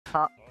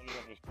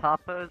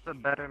Toppou is a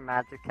better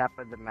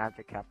MagicKappa than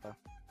MagicKappa.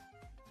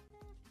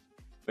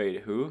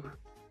 Wait, who?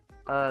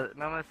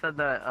 Momo said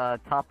that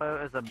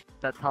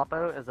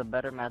Toppou is a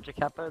better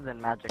MagicKappa than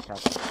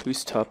MagicKappa.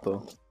 Who's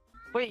Toppou?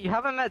 Wait, you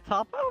haven't met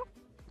Toppou?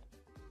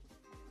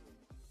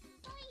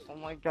 Oh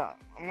my god,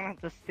 I'm gonna have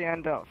to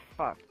stand up.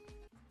 Fuck.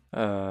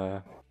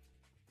 Hi!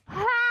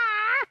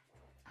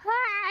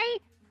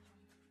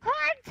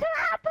 Hi,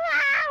 Toppou!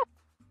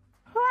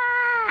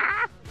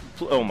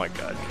 Oh my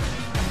god.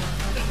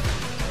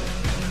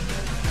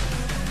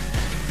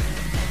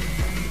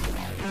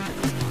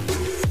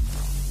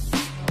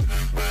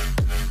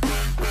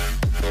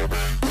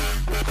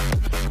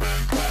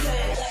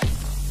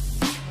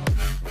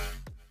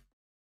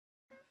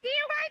 Do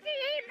you want to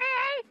eat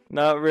me?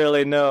 Not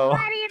really, no.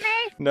 Want to eat me?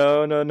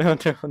 No. Eat my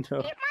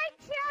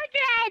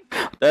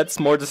children! That's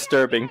more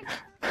disturbing.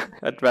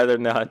 I'd rather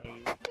not.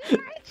 Eat my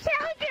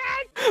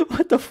children!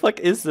 What the fuck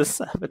is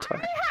this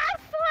avatar? I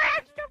have 4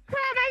 extra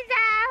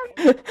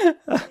chromosomes!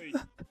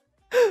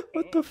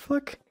 What the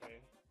fuck?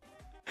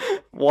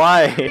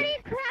 Why? How many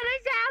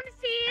chromosomes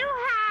do you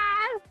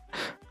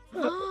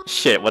have?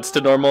 Shit, what's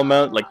the normal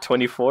amount? Like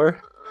 24?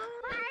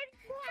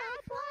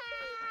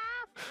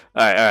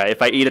 Alright,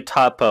 if I eat a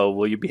Toppou,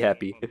 will you be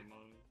happy? That is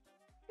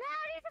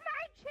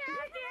my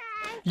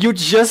children! You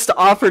just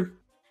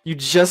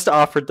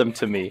offered them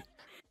to me. Yeah, eat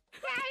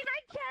my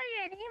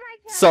children! Eat my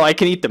children! So I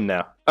can eat them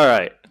now.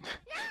 Alright. No!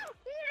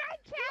 Eat my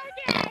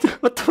children!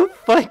 What the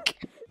fuck?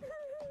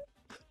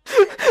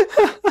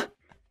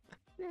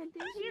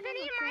 You can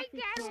eat my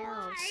dead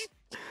wife!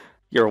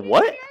 Your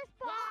what? This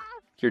ball!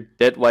 Your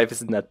dead wife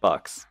is in that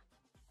box.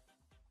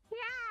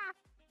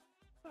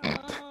 Yeah!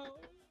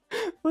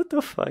 What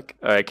the fuck?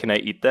 Alright, can I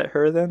eat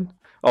her then?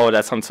 Oh,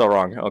 that sounds so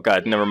wrong. Oh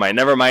god, never mind.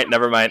 You can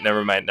eat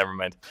her!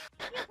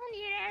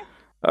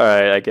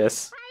 Alright, I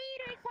guess. I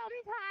eat her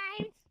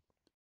sometimes!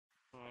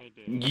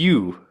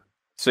 You.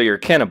 So you're a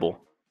cannibal.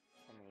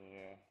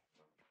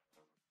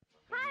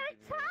 I'm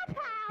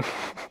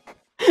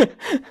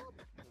Toppou!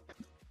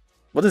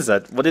 What is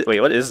that?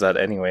 Wait, what is that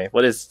anyway?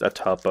 What is a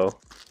Toppou?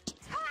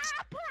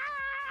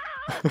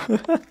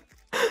 Toppou!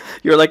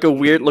 You're like a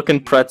weird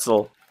looking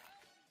pretzel.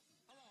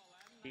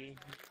 No!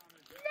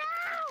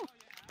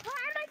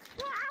 I'm a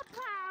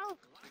Toppou!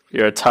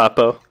 You're a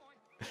Toppou.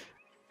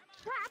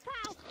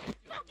 Toppou!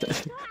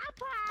 Fucking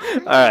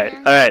Toppou! Alright.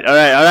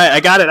 I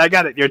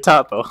got it. You're a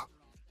Toppou.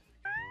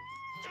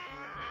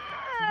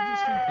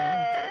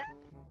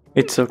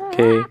 It's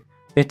okay.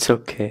 It's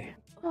okay.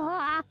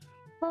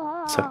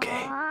 It's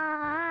okay.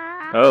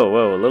 Oh,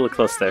 whoa, a little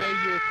close there.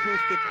 You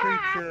acoustic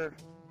creature.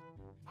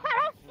 I'm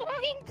a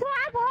fucking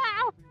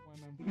Toppou!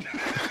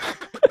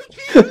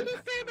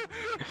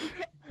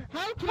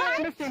 How can I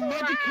understand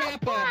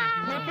MagicKappa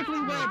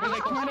perfectly well, but I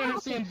can't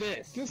understand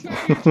this?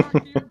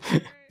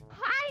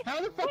 Hi!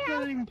 How the fuck is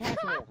that even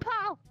possible?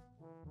 Toppou!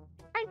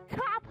 I'm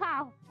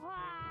Toppou!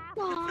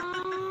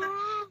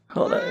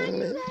 Hold on a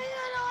minute.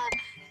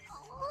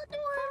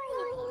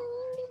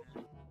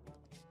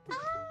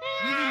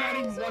 You do not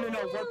even want to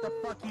know what the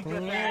fuck you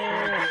just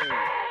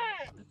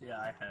asked. Yeah,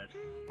 I had.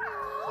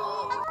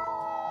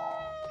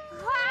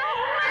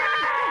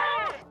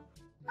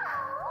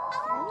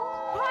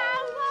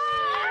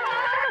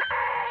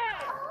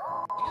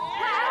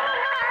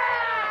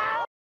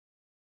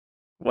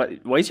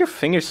 What? Why is your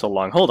finger so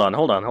long? Hold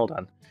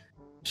on.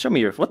 Show me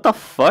your. What the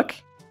fuck?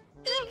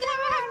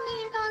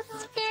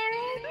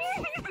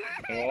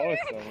 Oh,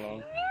 so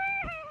long.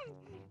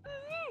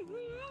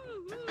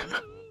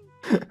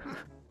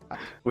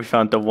 We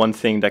found the one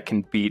thing that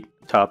can beat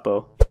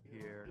Toppou.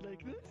 Here.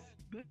 Like this?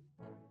 You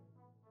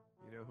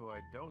know who I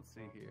don't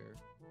see here?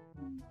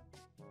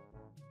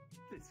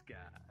 This guy.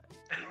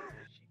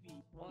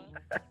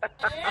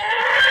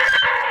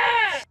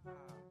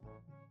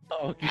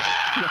 Oh, okay. The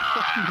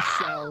fucking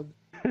sound.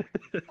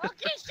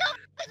 Okay, show me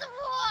the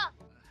floor!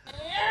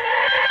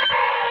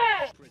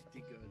 Pretty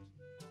good.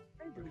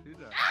 Who's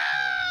that?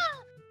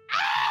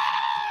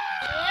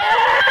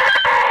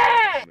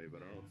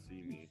 But I don't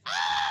see me.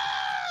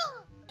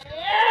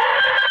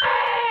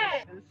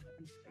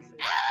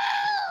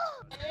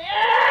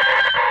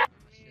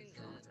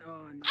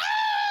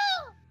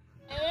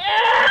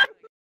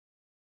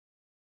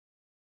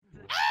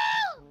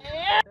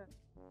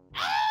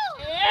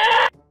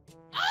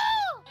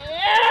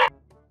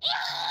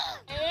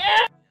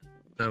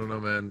 I don't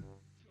know, man.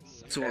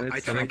 So I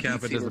think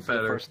Kappa does it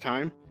better. First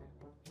time.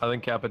 I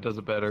think Kappa does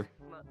it better.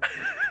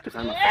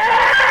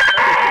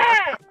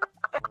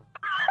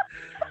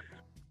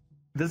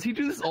 Does he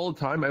do this all the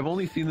time? I've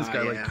only seen this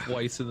guy like Yeah.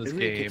 twice in this It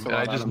really game, kicks a and I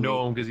lot out just of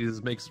know me. him because he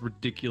just makes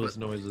ridiculous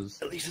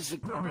noises. At least it's a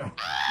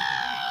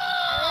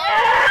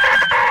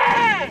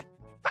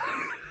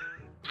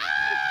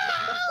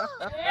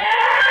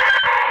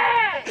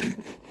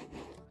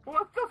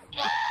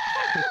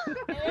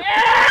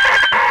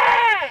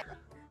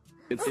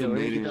It's the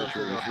mating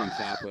ritual from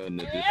Kappa in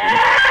addition.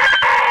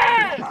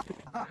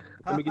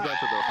 Let me get that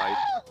to the height.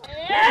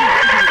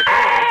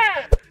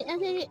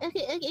 Okay,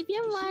 if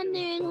you're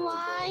wondering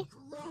why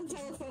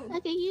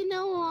Okay, you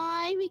know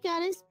why we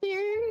gotta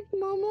spare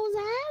Momo's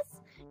ass?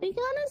 We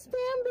gotta spare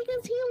him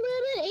because he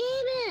literally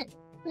ate it.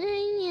 I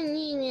didn't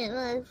eat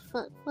it.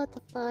 Fuck. What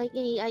the fuck?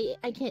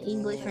 I can't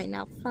English right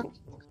now. Fuck.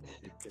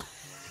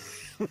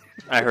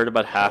 I heard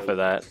about half of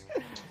that.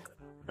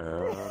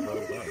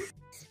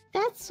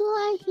 That's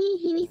why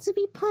he needs to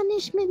be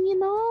punishment, you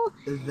know?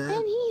 That,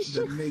 And he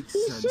makes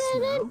sense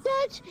shouldn't now.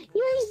 touch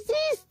your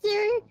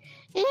sister.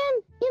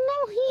 And, you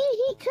know,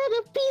 he could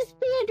have been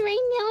spared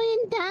right now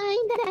and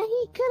died. That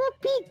he could have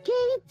been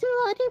gay to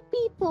other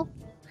people.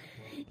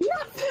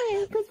 Not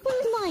fair, because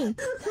we're mine.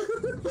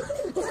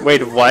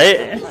 Wait, what?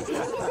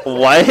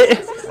 What?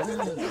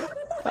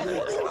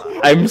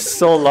 I'm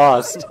so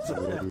lost.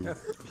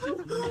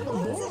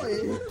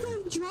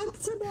 Drunk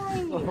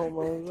tonight. Oh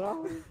my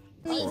god.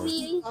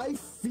 Maybe. I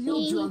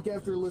feel drunk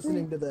after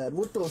listening to that.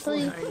 What the fuck?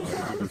 I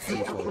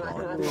think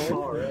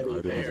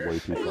it's way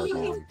too far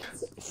gone.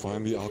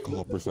 Find the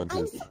alcohol I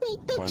percentage.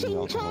 speak the Find the Ching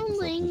alcohol Chong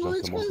percentage. language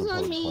That's the most because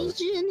I'm important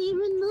part. Asian,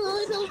 even though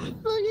I don't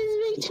fucking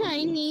speak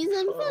Chinese.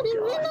 I'm fucking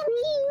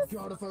Vietnamese.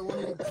 God, if I want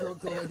to get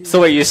drunk, all I do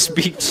So wait, you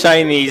speak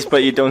Chinese,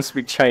 but you don't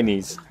speak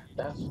Chinese.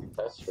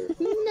 That's true.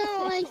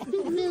 No, I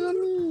speak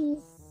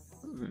Vietnamese.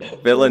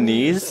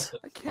 Vietnamese?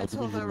 I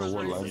didn't even know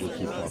what language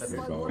you're talking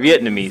about.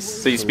 Vietnamese.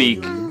 So you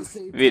speak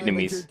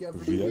Vietnamese.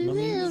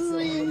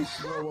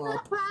 Vietnamese? Grow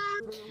up. Yo,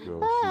 she's so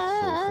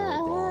far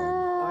gone.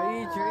 Are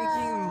you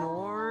drinking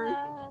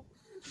more?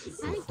 She's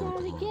I so far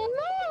gotta gone. get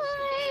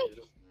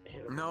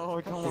more.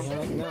 No, come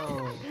on.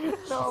 No. She's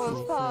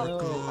so stop. far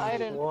gone. I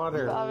didn't.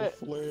 Water. Stop it.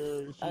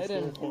 Flare, she's I so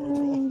didn't. far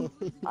gone.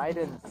 I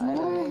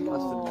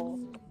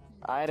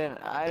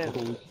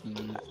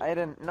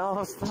didn't.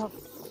 No, stop.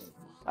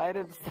 I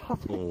didn't stop.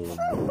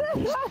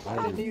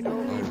 You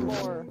don't need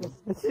more.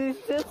 She's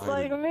just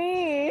like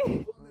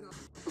me.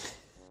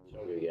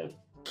 Show me again.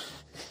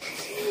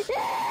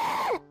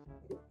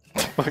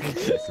 Fuck.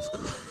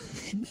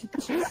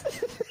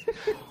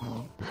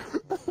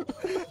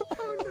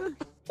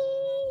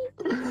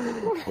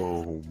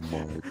 Oh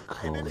my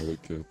god,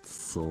 it gets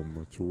so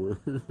much worse.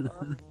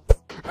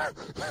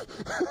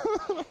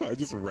 I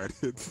just read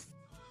it.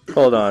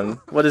 Hold on.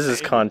 What is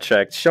this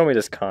contract? Show me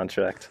this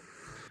contract.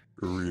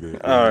 Read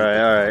it.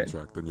 Alright.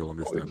 Contract, then you'll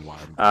understand why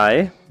I'm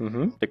I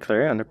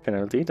declare under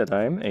penalty that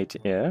I am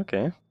 18. Yeah,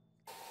 okay.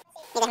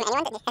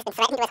 Anyone that has been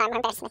threatened with harm or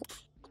embarrassment.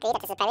 Agree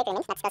that this is a private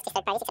agreement, not disclosed to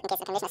third parties except in case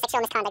of condition of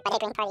sexual misconduct by the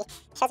agreeing party.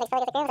 Shows the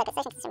authority of the agreement that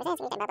the session consumer blah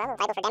blah blah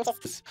liable for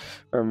damages.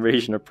 Or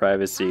invasion of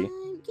privacy.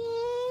 I'm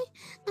gay.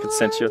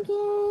 Consensual.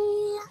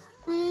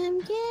 I'm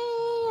gay.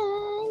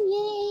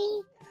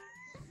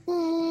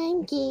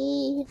 I'm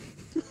gay.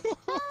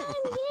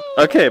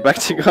 Okay, back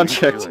to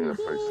contract.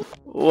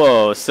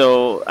 Whoa,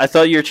 so I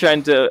thought you were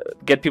trying to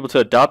get people to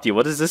adopt you.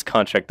 What is this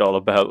contract all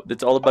about?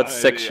 It's all about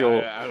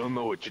sexual... I don't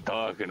know what you're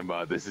talking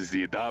about. This is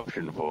the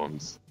adoption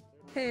forms.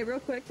 Hey, real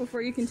quick,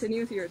 before you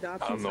continue with your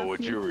adoption I don't know stuff, what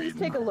can you you're please reading.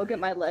 Take a look at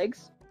my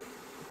legs.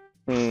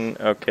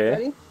 okay.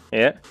 Ready?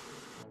 Yeah.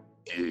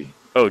 Hey,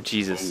 Oh,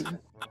 Jesus.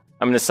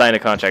 I'm gonna sign a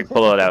contract.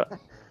 Pull it out.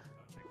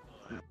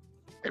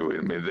 wait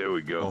a minute. There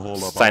we Oh, go.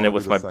 hold up, Sign I'll it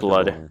with do my the second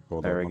blood. one.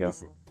 Hold There up, we let go. me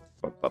see.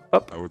 Up, up,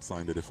 up. I would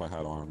sign it if I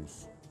had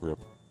arms. Rip.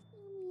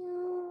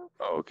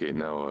 Oh, okay,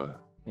 now,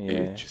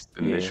 Yeah. just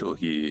initial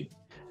here.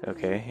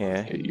 Okay,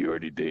 yeah. Hey, you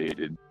already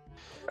dated.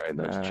 Alright,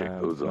 let's check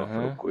those off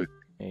real quick.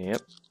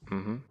 Yep.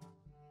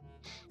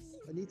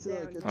 I need to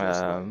get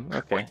this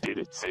Okay. We did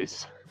it,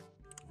 sis.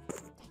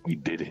 We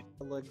did it.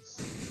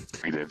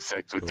 We'd have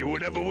sex with you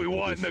whenever we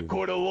want in the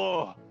court of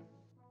law.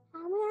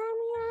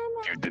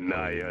 If you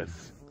deny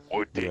us,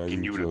 we're Yeah,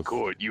 taking you to just-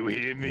 court. You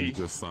hear You me?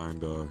 just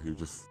signed, you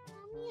just...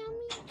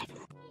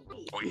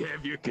 We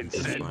have your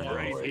consent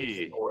right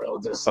here. Or I'll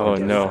just Oh,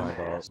 get no. signed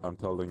off. I'm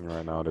telling you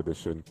right now, in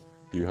addition,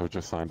 you have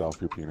just signed off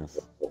your penis.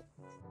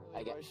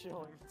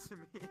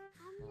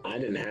 I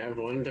didn't have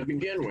one to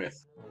begin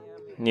with.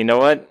 You know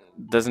what?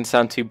 Doesn't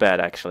sound too bad,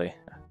 actually.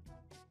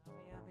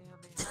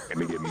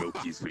 Gonna get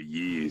milkies for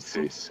years,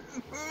 sis.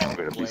 I'm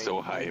gonna be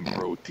so high in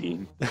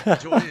protein.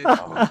 Join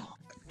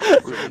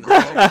We're gonna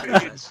grow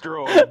big and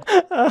strong.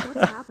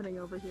 What's happening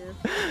over here?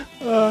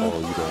 Oh,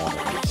 you don't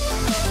want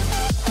to...